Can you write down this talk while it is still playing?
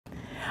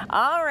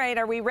All right,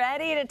 are we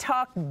ready to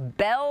talk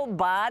Belle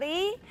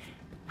body?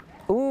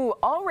 Ooh,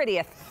 already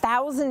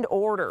 1,000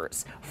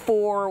 orders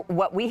for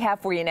what we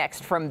have for you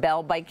next from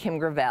Belle by Kim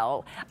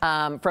Gravel,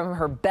 from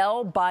her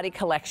Belle body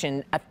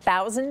collection.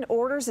 1,000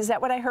 orders, is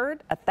that what I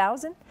heard?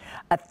 1,000?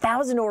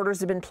 1,000 orders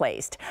have been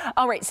placed.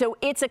 All right, so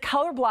it's a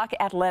Colorblock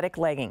athletic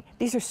legging.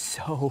 These are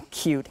so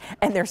cute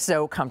and they're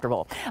so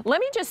comfortable. Let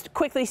me just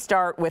quickly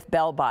start with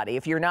Belle body,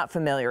 if you're not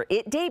familiar.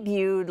 It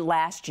debuted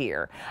last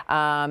year,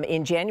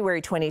 in January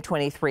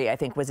 2023, I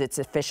think was its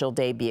official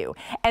debut.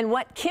 And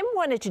what Kim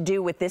wanted to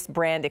do with this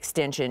brand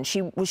extension,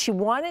 she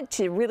wanted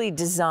to really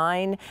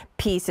design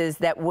pieces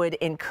that would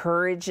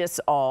encourage us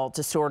all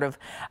to sort of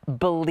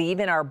believe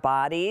in our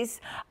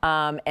bodies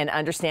and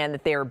understand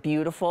that they are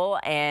beautiful,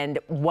 and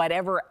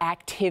whatever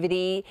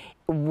activity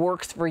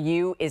works for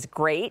you is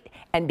great,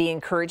 and be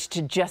encouraged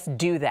to just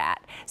do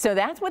that. So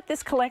that's what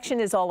this collection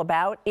is all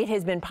about. It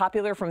has been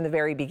popular from the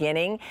very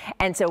beginning,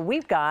 and so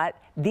we've got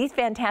these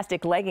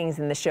fantastic leggings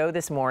in the show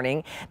this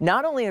morning.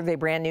 Not only are they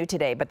brand new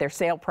today, but they're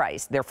sale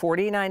price. They're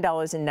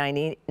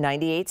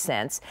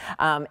 $49.98,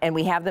 and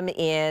we have them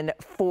in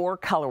 4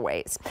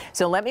 colorways.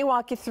 So let me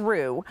walk you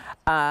through.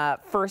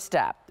 First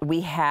up,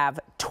 we have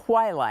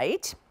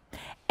Twilight,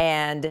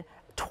 and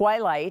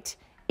Twilight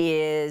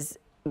is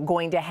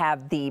going to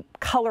have the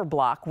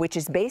Colorblock, which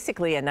is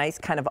basically a nice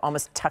kind of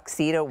almost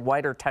tuxedo,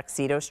 whiter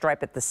tuxedo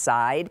stripe at the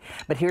side.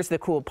 But here's the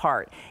cool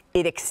part.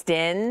 It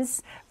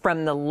extends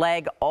from the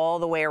leg all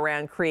the way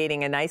around,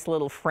 creating a nice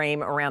little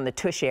frame around the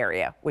tush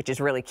area, which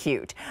is really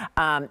cute.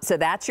 So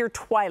that's your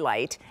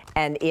Twilight,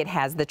 and it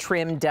has the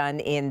trim done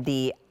in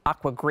the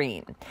aqua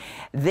green.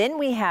 Then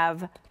we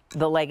have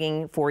the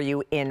legging for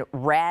you in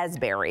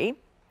Raspberry.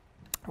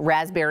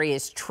 Raspberry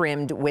is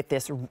trimmed with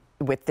this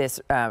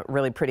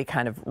really pretty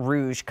kind of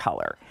rouge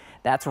color.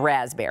 That's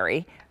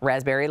Raspberry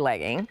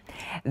legging.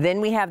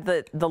 Then we have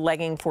the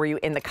legging for you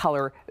in the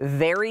color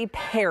Very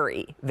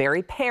Peri.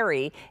 Very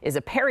Peri is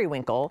a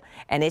periwinkle,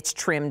 and it's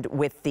trimmed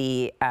with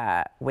the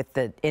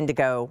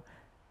indigo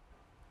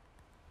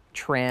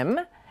trim.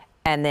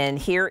 And then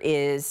here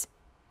is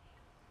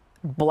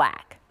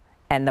black.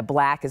 And the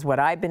black is what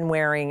I've been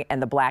wearing,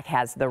 and the black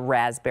has the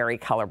raspberry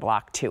color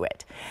block to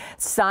it.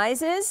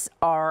 Sizes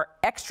are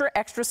extra,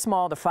 extra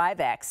small to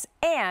 5X,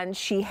 and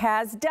she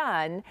has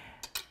done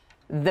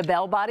the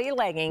Belle body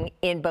legging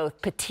in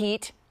both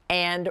petite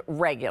and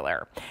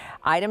regular.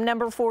 Item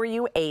number for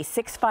you, a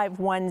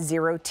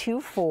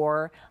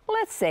 651024.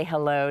 Let's say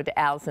hello to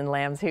Allison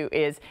Lambs, who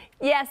is,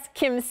 yes,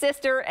 Kim's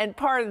sister and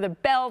part of the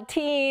Belle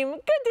team.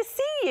 Good to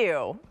see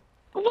you.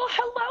 Well,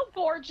 hello,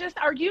 gorgeous.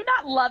 Are you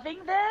not loving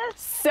this?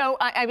 So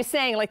I was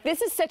saying, like,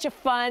 this is such a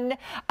fun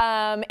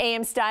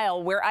AM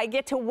style where I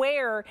get to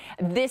wear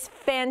these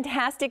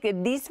fantastic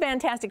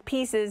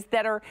pieces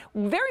that are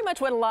very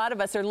much what a lot of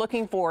us are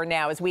looking for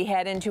now as we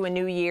head into a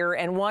new year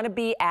and want to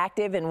be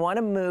active and want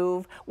to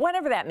move,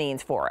 whatever that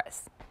means for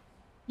us.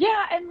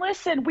 Yeah, and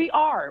listen, we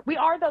are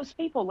those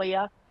people,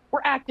 Leah. We're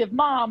active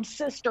moms,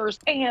 sisters,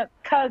 aunts,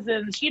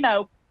 cousins, you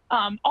know,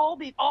 all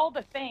the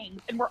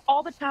things, and we're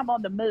all the time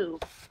on the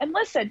move. And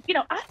listen, you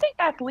know, I think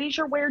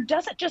athleisure wear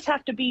doesn't just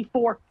have to be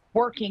for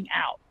working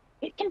out.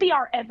 It can be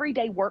our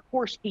everyday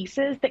workhorse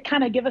pieces that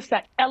kind of give us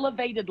that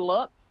elevated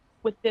look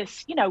with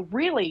this, you know,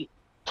 really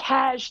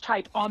cash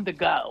type on the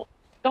go.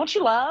 Don't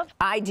you love?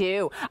 I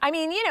do. I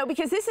mean, you know,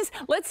 because this is,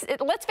 let's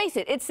face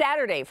it, it's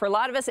Saturday. For a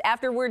lot of us,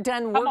 after we're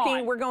done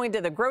working, we're going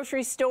to the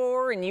grocery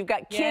store, and you've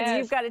got kids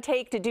you've got to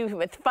take to do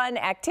with fun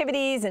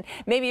activities, and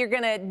maybe you're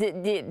going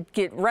to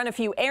run a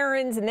few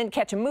errands and then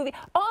catch a movie,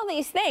 all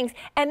these things.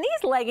 And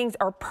these leggings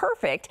are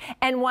perfect.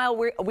 And while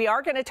we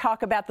are going to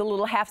talk about the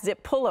little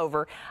half-zip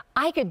pullover,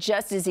 I could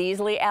just as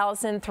easily,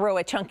 Allison, throw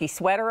a chunky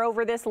sweater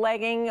over this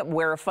legging,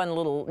 wear a fun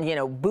little, you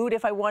know, boot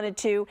if I wanted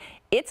to.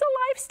 It's a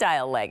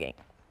lifestyle legging.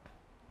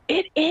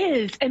 It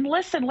is. And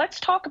listen, let's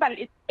talk about it.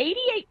 It's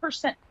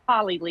 88%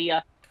 poly,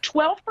 Leah,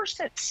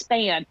 12%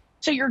 span.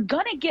 So you're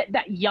going to get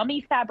that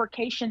yummy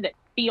fabrication that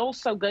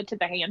feels so good to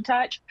the hand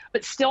touch,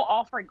 but still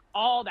offering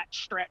all that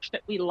stretch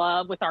that we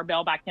love with our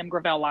Belle by Kim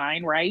Gravel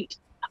line, right?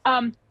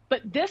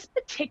 But this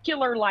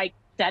particular like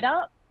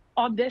setup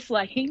on this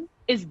legging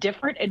is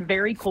different and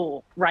very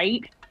cool,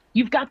 right?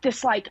 You've got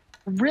this like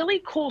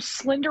really cool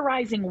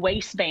slenderizing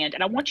waistband,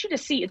 and I want you to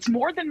see it's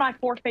more than my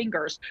 4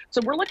 fingers. So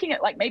we're looking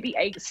at like maybe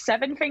a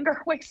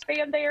 7-finger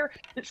waistband there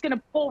that's going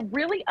to pull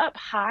really up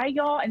high,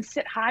 y'all, and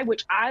sit high,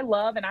 which I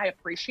love and I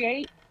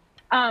appreciate.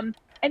 And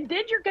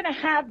then you're going to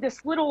have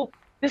this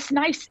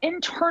nice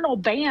internal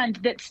band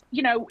that's,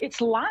 you know, it's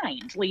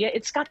lined, Leah.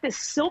 It's got this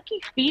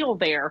silky feel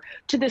there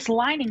to this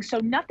lining, so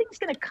nothing's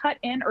going to cut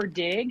in or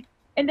dig.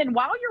 And then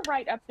while you're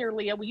right up there,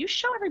 Leah, will you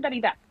show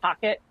everybody that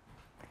pocket?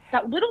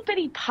 That little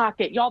bitty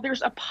pocket, y'all,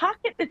 there's a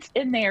pocket that's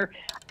in there.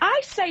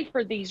 I say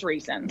for these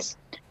reasons,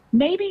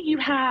 maybe you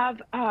have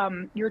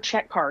your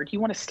check card. You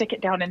want to stick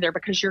it down in there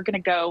because you're going to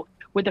go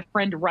with a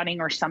friend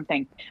running or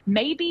something.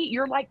 Maybe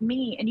you're like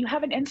me and you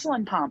have an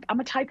insulin pump. I'm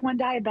a type 1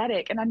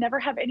 diabetic and I never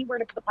have anywhere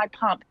to put my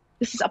pump.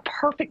 This is a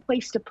perfect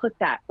place to put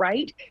that,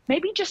 right?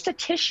 Maybe just a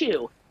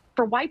tissue.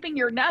 for wiping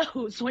your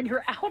nose when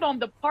you're out on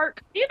the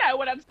park. You know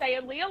what I'm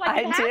saying, Leah? Like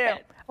it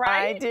happens,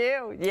 right? I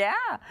do. Yeah.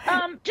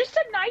 Just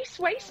a nice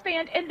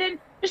waistband, and then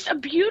just a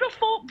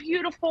beautiful,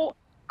 beautiful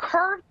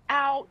curved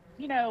out,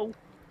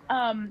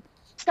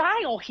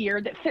 style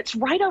here that fits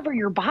right over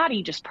your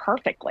body just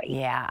perfectly.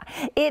 Yeah,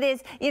 it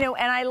is, and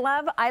I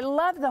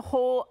love the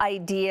whole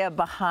idea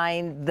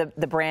behind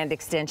the brand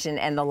extension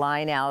and the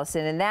line,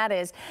 Allison, and that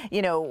is,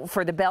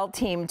 for the Belle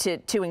team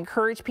to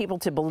encourage people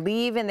to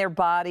believe in their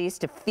bodies,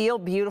 to feel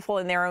beautiful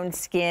in their own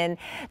skin,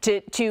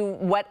 to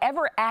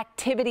whatever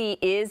activity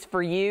is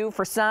for you.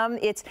 For some,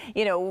 it's,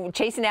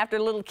 chasing after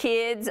little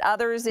kids.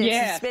 Others,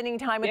 it's spending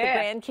time with the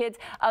grandkids.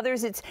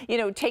 Others, it's,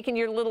 taking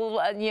your little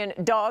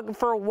dog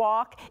for a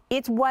walk.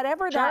 It's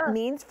whatever that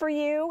means for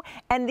you.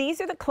 And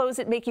these are the clothes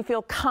that make you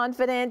feel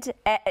confident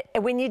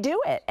when you do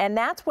it. And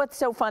that's what's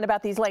so fun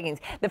about these leggings.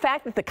 The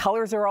fact that the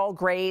colors are all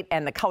great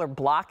and the color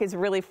block is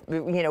really,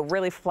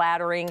 really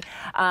flattering.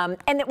 And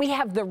that we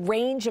have the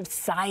range of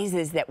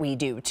sizes that we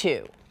do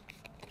too.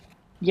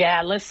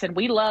 Yeah, listen,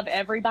 we love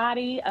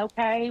everybody,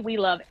 okay? We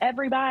love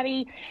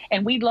everybody,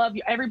 and we love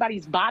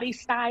everybody's body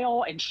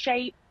style and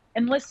shape.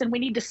 And listen, we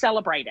need to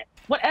celebrate it.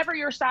 Whatever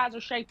your size or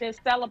shape is,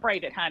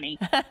 celebrate it, honey.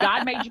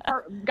 God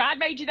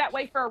made you that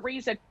way for a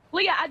reason.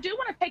 Leah, I do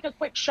want to take a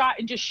quick shot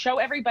and just show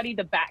everybody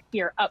the back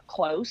here up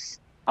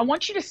close. I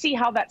want you to see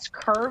how that's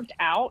curved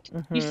out.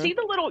 You see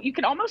you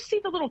can almost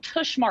see the little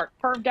tush mark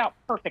curved out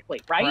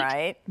perfectly, right?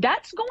 Right.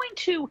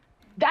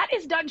 That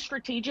is done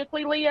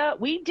strategically, Leah.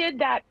 We did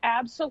that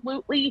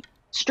absolutely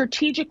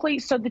strategically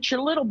so that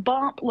your little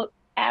bump looks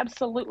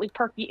absolutely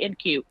perky and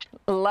cute.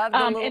 Love the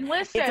little, and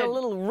listen, it's a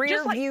little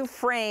rear view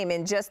frame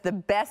in just the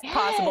best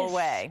possible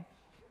way.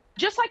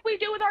 Just like we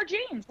do with our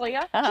jeans,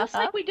 Leah. Just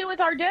like we do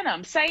with our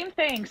denim. Same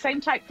thing, same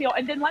type feel.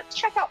 And then let's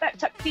check out that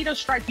tuxedo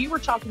stripe you were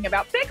talking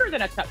about. Bigger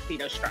than a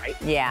tuxedo stripe.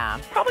 Yeah.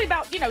 Probably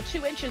about,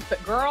 2 inches.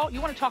 But girl,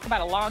 you want to talk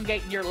about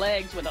elongating your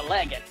legs with a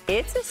legging.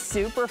 It's a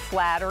super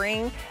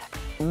flattering,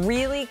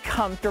 really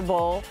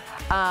comfortable,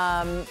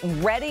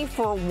 ready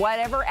for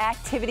whatever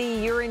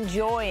activity you're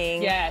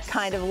enjoying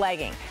kind of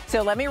legging.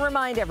 So let me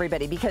remind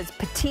everybody, because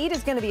petite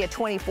is going to be a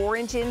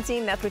 24-inch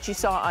inseam. That's what you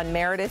saw on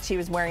Meredith. She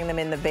was wearing them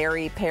in the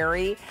Very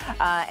Perry.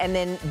 And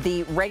then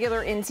the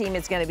regular inseam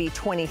is going to be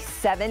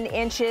 27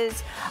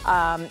 inches.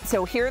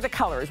 So here are the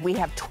colors. We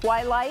have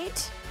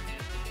Twilight,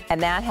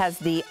 and that has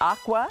the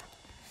aqua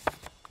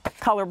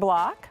color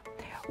block.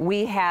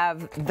 We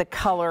have the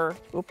color,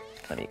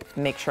 let me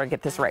make sure I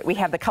get this right. We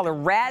have the color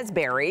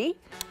Raspberry.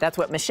 That's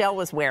what Michelle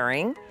was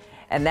wearing.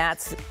 And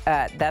that's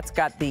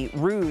got the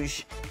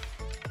rouge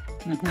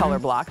color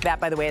block. That,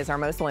 by the way, is our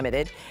most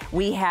limited.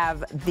 We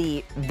have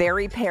the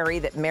Very Perry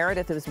that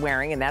Meredith was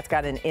wearing, and that's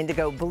got an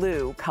indigo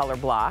blue color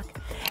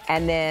block.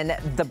 And then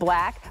the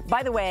black.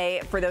 By the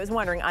way, for those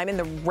wondering, I'm in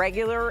the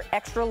regular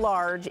extra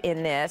large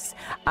in this,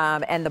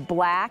 and the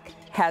black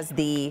has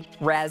the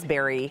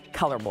raspberry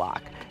color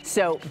block.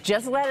 So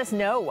just let us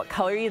know what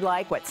color you'd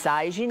like, what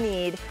size you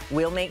need.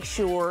 We'll make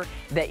sure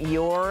that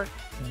your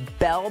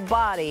Belle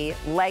Body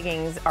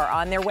leggings are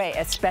on their way,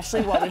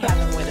 especially while we have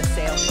them with a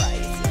sale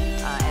price.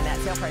 And that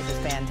sale price is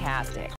fantastic.